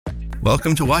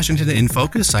Welcome to Washington in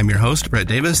Focus. I'm your host, Brett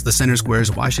Davis, the Center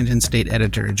Square's Washington State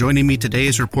editor. Joining me today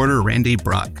is reporter Randy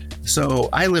Brock. So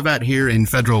I live out here in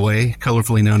Federal Way,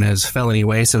 colorfully known as Felony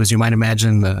Way. So as you might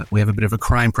imagine, we have a bit of a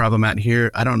crime problem out here.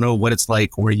 I don't know what it's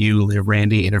like where you live,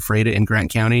 Randy, in Ephrata in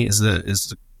Grant County. Is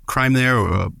the crime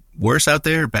there worse out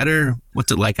there, better?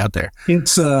 What's it like out there?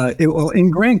 Well,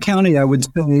 in Grant County, I would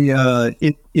say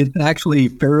it's actually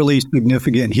fairly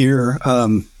significant here.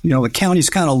 The county's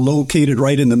kind of located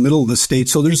right in the middle of the state.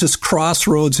 So there's this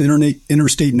crossroads,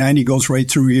 Interstate 90 goes right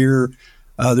through here.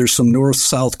 There's some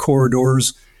north-south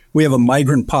corridors. We have a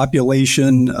migrant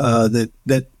population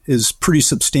that is pretty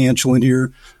substantial in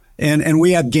here. And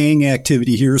we have gang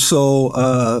activity here.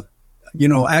 So,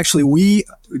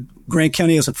 Grant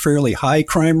County has a fairly high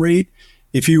crime rate.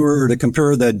 If you were to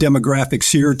compare the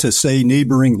demographics here to, say,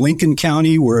 neighboring Lincoln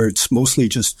County, where it's mostly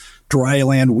just dry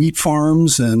land wheat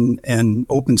farms and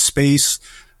open space,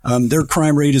 their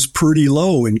crime rate is pretty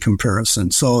low in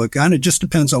comparison. So it kind of just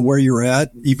depends on where you're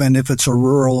at, even if it's a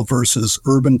rural versus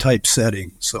urban type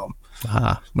setting. So,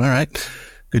 all right.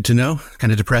 Good to know.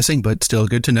 Kind of depressing, but still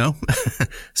good to know.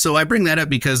 So I bring that up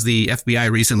because the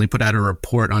FBI recently put out a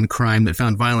report on crime that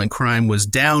found violent crime was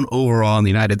down overall in the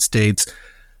United States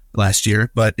last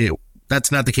year, but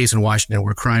that's not the case in Washington,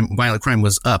 where violent crime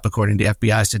was up, according to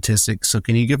FBI statistics. So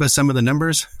can you give us some of the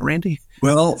numbers, Randy?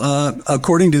 Well,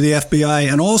 according to the FBI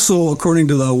and also according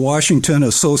to the Washington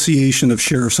Association of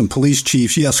Sheriffs and Police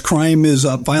Chiefs, yes, crime is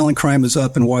up. Violent crime is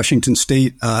up in Washington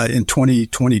State in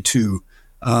 2022.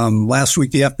 Last week,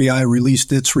 the FBI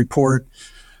released its report,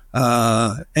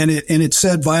 and it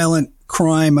said violent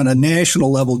crime on a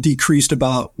national level decreased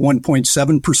about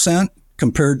 1.7%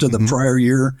 compared to the prior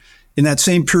year. In that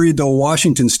same period, though,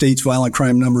 Washington State's violent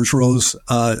crime numbers rose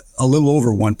a little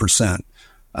over 1%.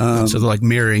 So they're like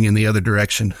mirroring in the other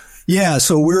direction. Yeah,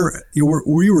 so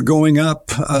we were going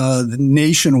up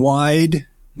nationwide,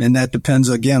 and that depends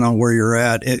again on where you're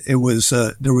at. There was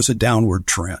a downward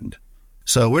trend.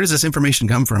 So where does this information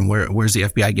come from? Where's the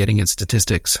FBI getting its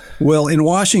statistics? Well, in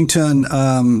Washington,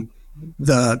 the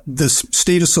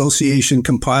state association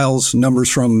compiles numbers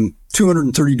from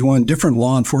 231 different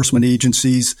law enforcement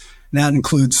agencies. And that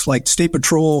includes like state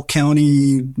patrol,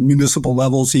 county, municipal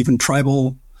levels, even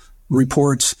tribal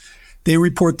reports. They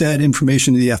report that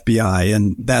information to the FBI,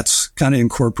 and that's kind of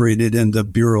incorporated in the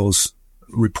Bureau's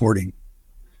reporting.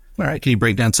 All right. Can you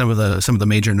break down some of the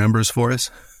major numbers for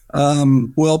us?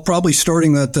 Well, probably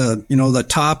starting at the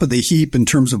top of the heap in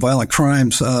terms of violent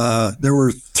crimes. There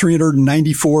were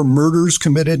 394 murders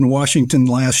committed in Washington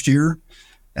last year.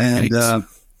 And,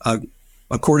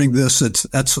 according to this,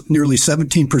 that's nearly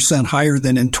 17% higher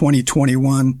than in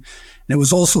 2021. And it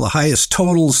was also the highest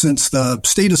total since the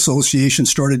state association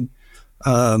started,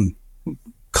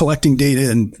 collecting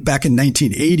data back in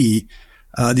 1980.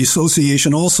 The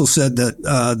association also said that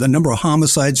the number of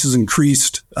homicides has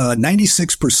increased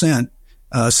 96%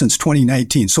 since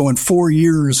 2019. So in 4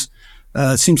 years,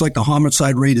 it seems like the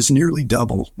homicide rate is nearly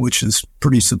double, which is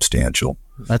pretty substantial.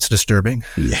 That's disturbing.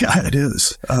 Yeah, it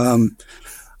is.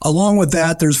 Along with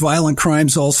that, there's violent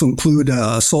crimes also include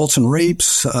assaults and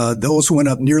rapes. Those went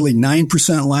up nearly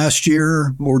 9% last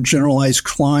year. More generalized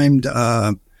crime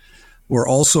were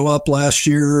also up last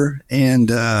year. And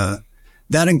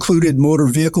that included motor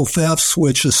vehicle thefts,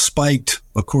 which has spiked,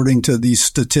 according to these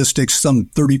statistics, some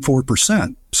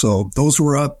 34%. So those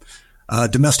were up.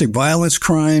 Domestic violence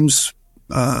crimes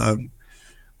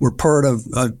were part of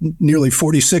nearly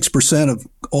 46% of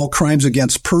all crimes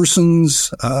against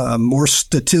persons. More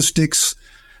statistics,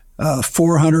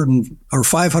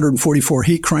 544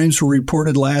 hate crimes were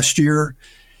reported last year.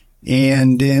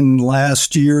 And in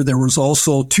last year, there was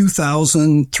also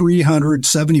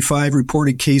 2,375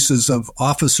 reported cases of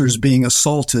officers being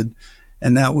assaulted.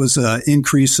 And that was an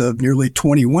increase of nearly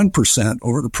 21%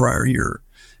 over the prior year.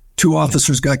 2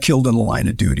 officers got killed in the line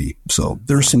of duty. So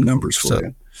there's some numbers for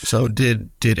you. So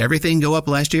did everything go up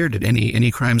last year? Did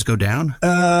any crimes go down?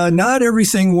 Not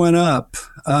everything went up.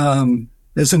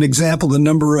 As an example, the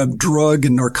number of drug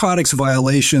and narcotics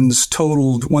violations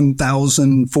totaled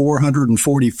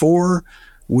 1,444,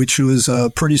 which was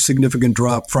a pretty significant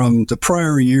drop from the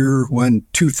prior year when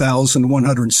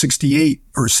 2,168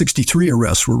 or 63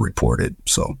 arrests were reported.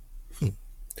 So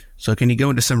can you go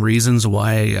into some reasons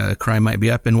why crime might be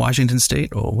up in Washington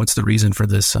State? Or what's the reason for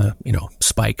this,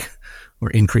 spike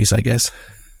or increase, I guess?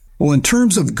 Well, in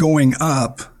terms of going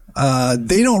up,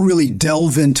 they don't really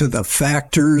delve into the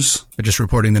factors. They're just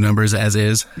reporting the numbers as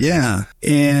is. Yeah.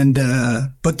 And,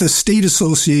 but the state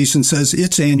association says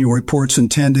its annual report's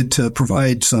intended to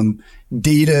provide some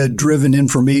data-driven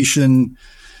information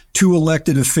to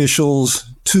elected officials,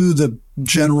 to the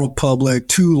general public,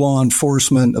 to law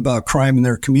enforcement about crime in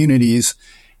their communities.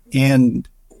 And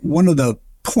one of the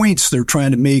points they're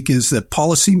trying to make is that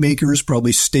policymakers,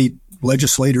 probably state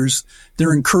legislators,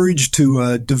 they're encouraged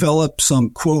to develop some,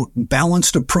 quote,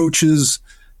 balanced approaches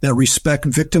that respect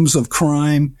victims of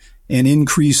crime and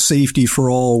increase safety for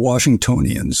all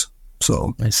Washingtonians.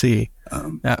 So I see.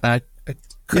 I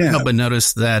couldn't help but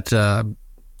notice that the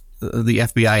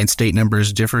FBI and state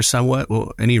numbers differ somewhat.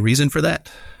 Well, any reason for that?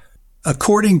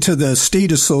 According to the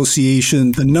state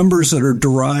association, the numbers that are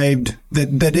derived,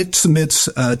 that it submits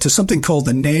to something called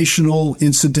the National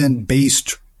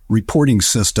Incident-Based Reporting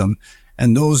System,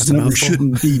 and those numbers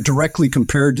shouldn't be directly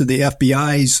compared to the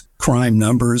FBI's crime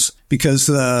numbers because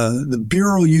the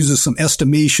Bureau uses some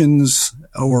estimations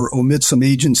or omits some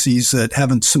agencies that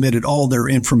haven't submitted all their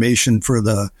information for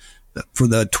the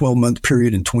 12-month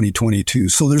period in 2022.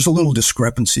 So there's a little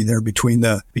discrepancy there between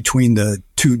the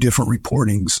two different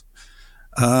reportings.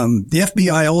 The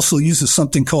FBI also uses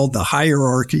something called the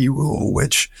hierarchy rule,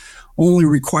 which only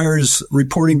requires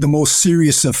reporting the most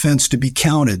serious offense to be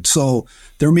counted. So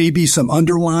there may be some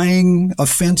underlying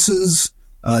offenses,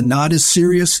 not as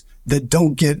serious, that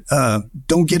don't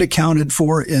get accounted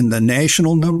for in the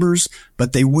national numbers,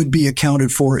 but they would be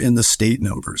accounted for in the state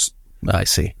numbers. I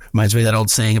see. Reminds me of that old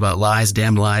saying about lies,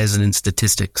 damn lies, and in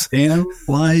statistics. Damn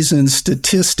lies and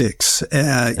statistics.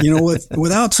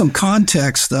 Without some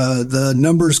context, the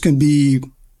numbers can be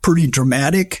pretty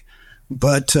dramatic,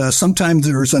 but sometimes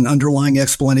there's an underlying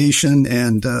explanation.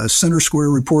 And Center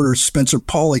Square reporter Spencer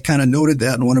Pauly kind of noted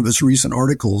that in one of his recent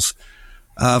articles.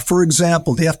 For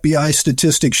example, the FBI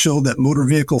statistics show that motor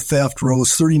vehicle theft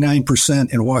rose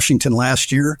 39% in Washington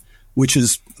last year, which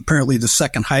is apparently the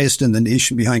second highest in the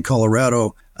nation behind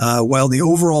Colorado, while the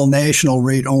overall national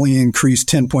rate only increased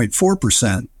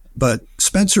 10.4%. But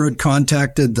Spencer had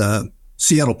contacted the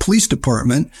Seattle Police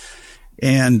Department,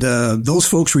 and those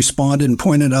folks responded and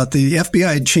pointed out the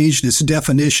FBI had changed its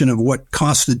definition of what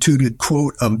constituted,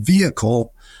 quote, a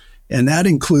vehicle, and that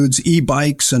includes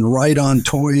e-bikes and ride-on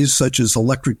toys such as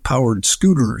electric-powered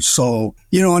scooters. So,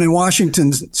 and in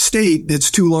Washington State, its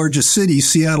two largest cities,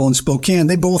 Seattle and Spokane,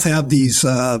 they both have these,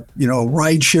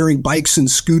 ride-sharing bikes and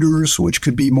scooters, which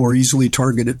could be more easily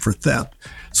targeted for theft.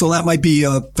 So that might be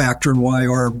a factor in why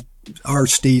our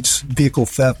state's vehicle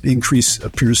theft increase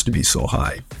appears to be so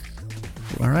high.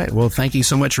 All right. Well, thank you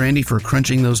so much, Randy, for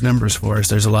crunching those numbers for us.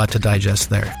 There's a lot to digest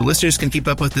there. The listeners can keep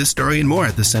up with this story and more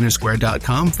at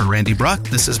thecentersquare.com. For Randy Brock,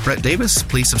 this is Brett Davis.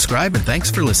 Please subscribe, and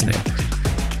thanks for listening.